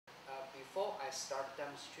start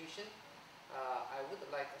demonstration, I would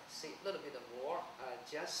like to say a little bit more,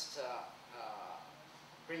 just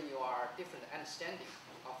bring you our different understanding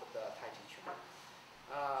of the Tai Chi Chuan.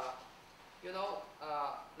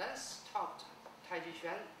 Let's talk. Tai Chi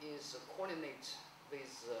Chuan is coordinate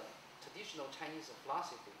with traditional Chinese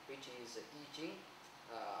philosophy, which is I Ching,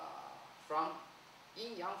 from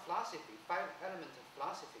yin-yang philosophy, five-element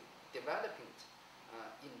philosophy, developing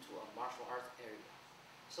into a martial arts area.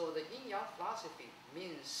 So the yin-yang philosophy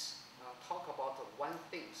means talk about one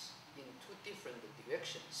things in two different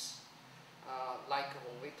directions. Like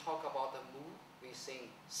when we talk about the move, we say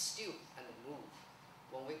still and move.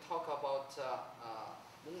 When we talk about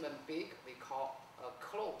movement big, we call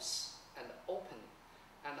close and open.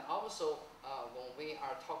 And also when we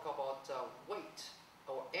are talk about weight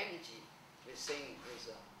or energy, we say is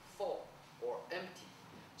full or empty.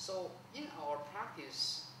 So in our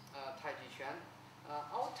practice, Tai Chi Chuan,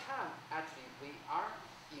 our time actually we are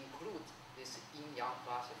include this yin-yang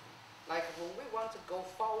philosophy. Like when we want to go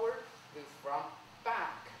forward, we from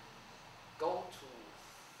back go to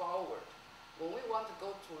forward. When we want to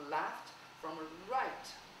go to left, from right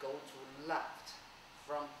go to left.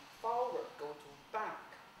 From forward go to back,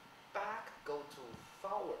 back go to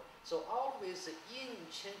forward. So always yin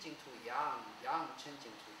changing to yang, yang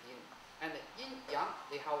changing to yin. And yin yang,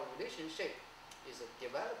 they have a relationship is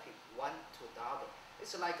developing one to the other.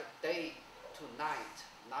 It's like day to night,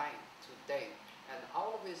 night to day, and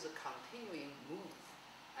always continuing move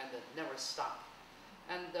and never stop.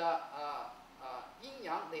 And yin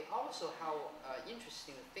yang, they also have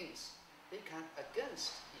interesting things. They can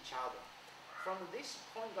against each other. From this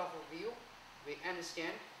point of view, we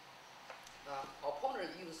understand opponent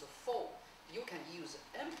use full, you can use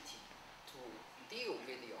empty to deal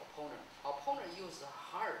with the opponent. Opponent use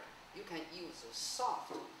hard, you can use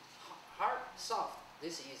soft. Hard, soft,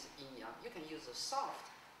 this is yin yang. You can use soft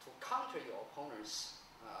to counter your opponent's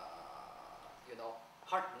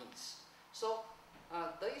hard needs. So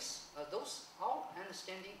those all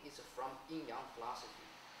understanding is from yin yang philosophy.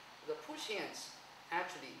 The push hands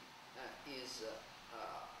actually is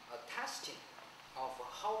a testing of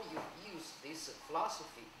how you use this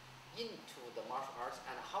philosophy into the martial arts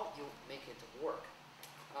and how you make it work.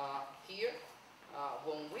 Here,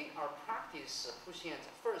 when we are practice push hands,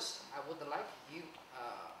 first I would like you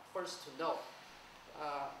first to know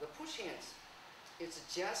the push hands is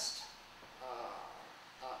just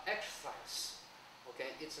exercise.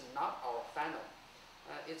 Okay, it's not our final.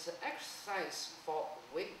 It's an exercise for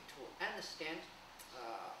way to understand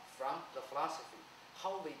from the philosophy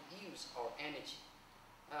how we use our energy.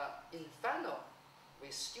 In final, we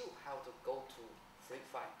still have to go to free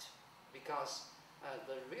fight because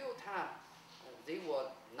the real time they were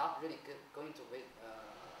not really going to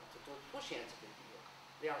do push hands with you.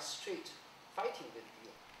 They are straight fighting with you.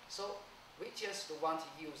 So we just want to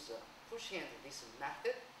use push hand this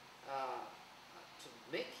method to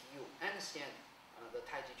make you understand the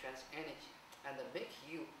Tai Chi Chuan's energy and make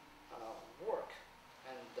you work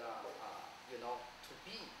and to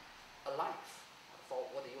be alive for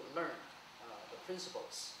what you learn, the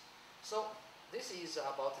principles. So this is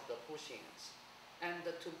about the push hands. And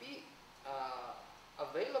to be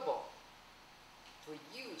available to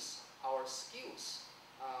use our skills,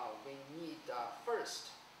 we need first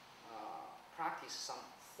practice some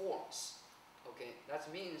forms. Okay,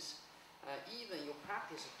 that means even you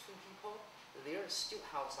practice two people, there still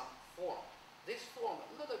have some form. This form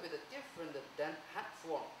a little bit different than hand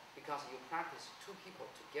form because you practice two people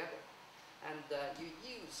together. And you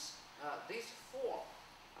use this form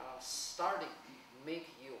starting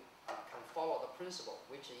make you can follow the principle,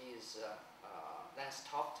 which is lance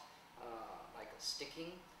topped, like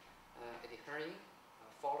sticking, adhering,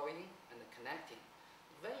 following, and connecting.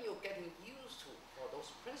 When you're getting used to for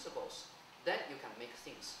those principles, then you can make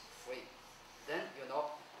things free. Then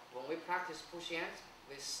when we practice push hands,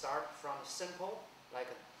 we start from simple, like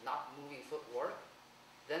not moving footwork,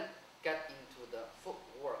 then get into the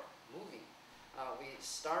footwork moving. We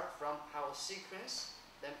start from how sequence,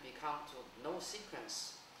 then become to no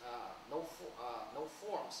sequence, no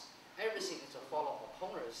forms. Everything is to follow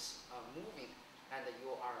opponent's moving, and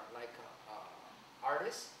you are like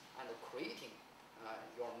artist and creating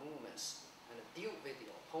your movements and deal with the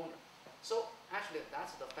opponent. So actually,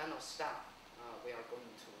 that's the final step we are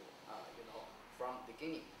going to, from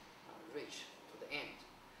beginning reach to the end.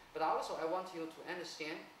 But also, I want you to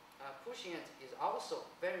understand, push hand is also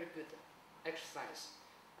very good exercise.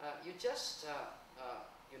 You just,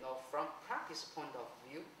 from practice point of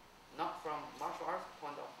view, not from martial arts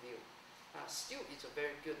point of view, still it's a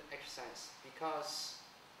very good exercise because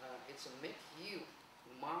it's make you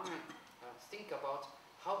mind think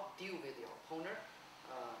how deal with your opponent,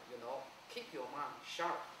 keep your mind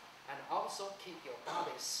sharp, and also keep your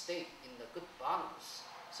body stay in the good balance.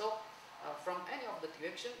 So from any of the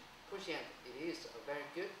direction, push hand, it is a very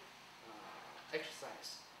good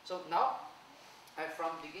exercise. So now,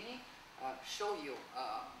 from beginning, show you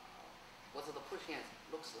what the push hand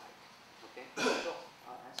looks like. Okay, so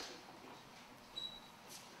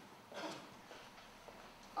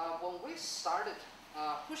when we started,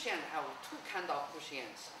 push hand have two kind of push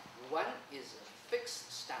hands. One is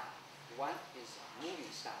fixed style, one is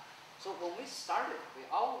moving style. So when we started, we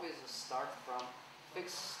always start from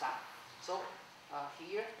fixed style. So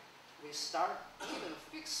here we start even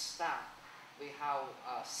fixed style. We have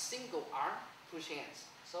a single arm push hands.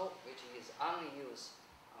 So which is only use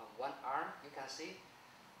one arm. You can see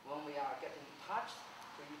when we are getting touched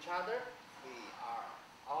to each other, we are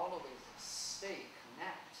always stay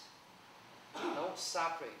connected, no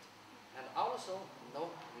separate, and also no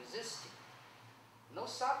resisting. No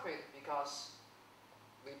separate because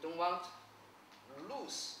we don't want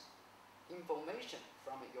lose information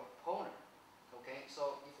from your opponent. Okay,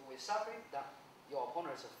 so if we separate, then your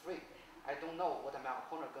opponent is free. I don't know what my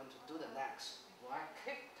opponent going to do the next. When I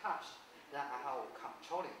keep touched, then I have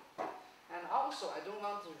control it. And also, I don't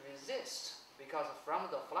want to resist because from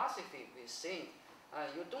the philosophy we see,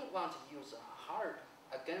 you don't want to use hard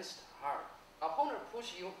against hard. Opponent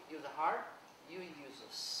push you, use hard, you use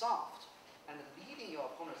soft, and leading your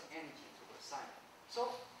opponent's energy to the side. So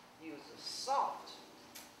use soft,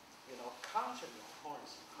 counter your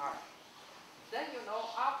opponent's hard. Then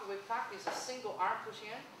after we practice a single arm push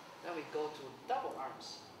hand, then we go to double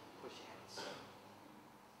arms push hands.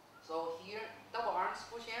 So here, double arms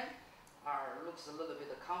push hand looks a little bit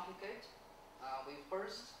complicated.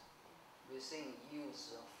 We think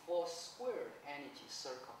use 4 squared energy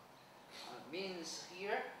circle. Means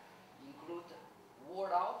here include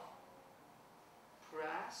ward off,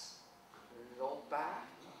 press, roll back,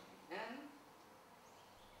 and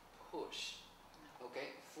push.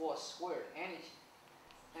 Okay, 4 squared energy.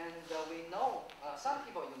 And we know, some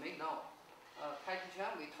people you may know, Tai Chi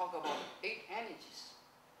Chuan we talk about 8 energies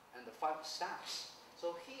and 5 steps.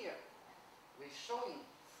 So here we're showing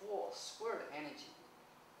 4 squared energy.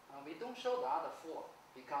 We don't show the other 4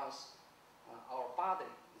 because our body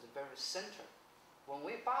is very centered. When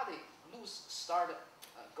we body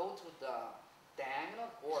go to the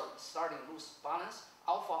diagonal or starting lose balance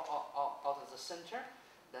out of the center,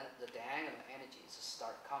 then the diagonal energies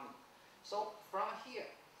start coming. So from here,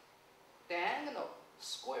 diagonal,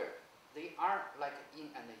 square, they are like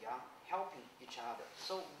yin and yang, helping each other.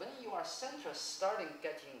 So when you are center starting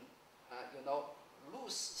getting,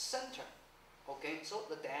 loose center, okay, so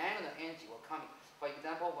the diagonal energy will come. For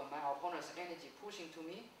example, when my opponent's energy pushing to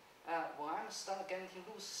me, when I'm start getting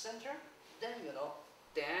loose center, then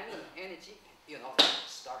diagonal energy,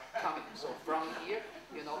 start coming. So from here,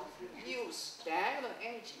 use diagonal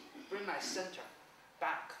energy, bring my center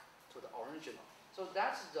back to the original. So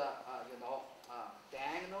that's the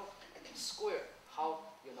diagonal square, how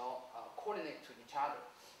coordinate to each other.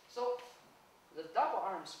 So the double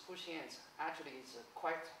arms push hands actually is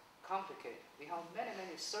quite complicated. We have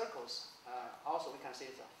many circles. Also, we can say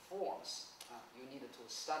it's forms you need to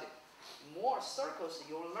study. More circles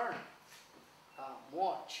you learn,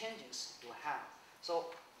 more changes you have. So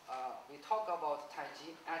we talk about Tai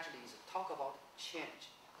Chi, actually is talk about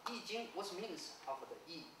change. Yi Jing, what means of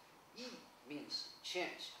the Yi? Yi means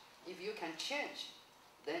change. If you can change,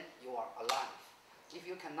 then you are alive. If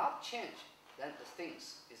you cannot change, then the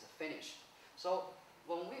things is finished. So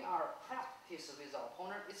when we are practice with our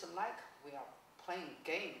opponent, it's like we are playing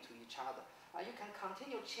game to each other. You can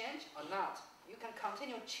continue change or not. You can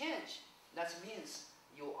continue change. That means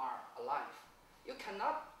you are alive. You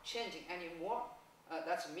cannot change anymore.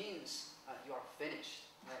 That means you are finished.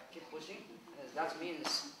 Keep pushing. That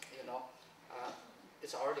means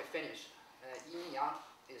it's already finished. Yin yang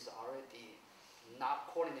is already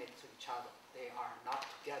not coordinated to each other. They are not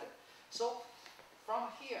together. So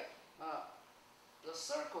from here, the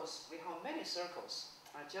circles, we have many circles.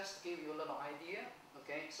 I just give you a little idea.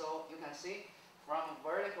 Okay, so you can see from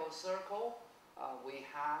vertical circle, we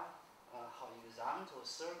have horizontal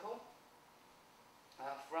circle.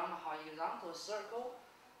 From horizontal circle,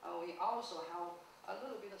 we also have a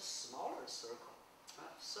little bit of smaller circle.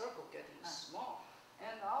 Circle getting small.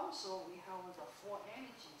 And also we have the 4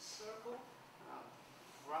 energy circle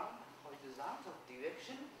from horizontal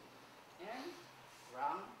direction and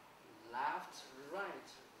from left, right,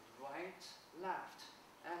 right, left.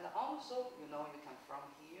 And also, you can from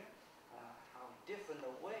here have different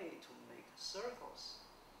way to make circles.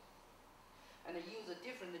 And use a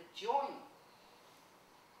different joint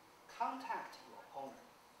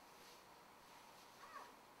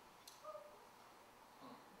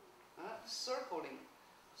circling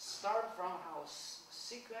start from how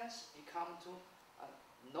sequence become to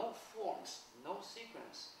no forms, no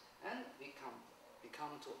sequence, and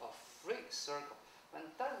become to a free circle. And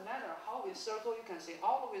it doesn't matter how we circle, you can see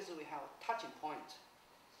always we have touching point.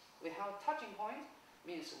 We have touching point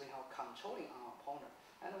means we have controlling on opponent.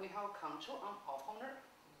 And we have control on opponent,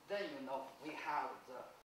 then you know we have the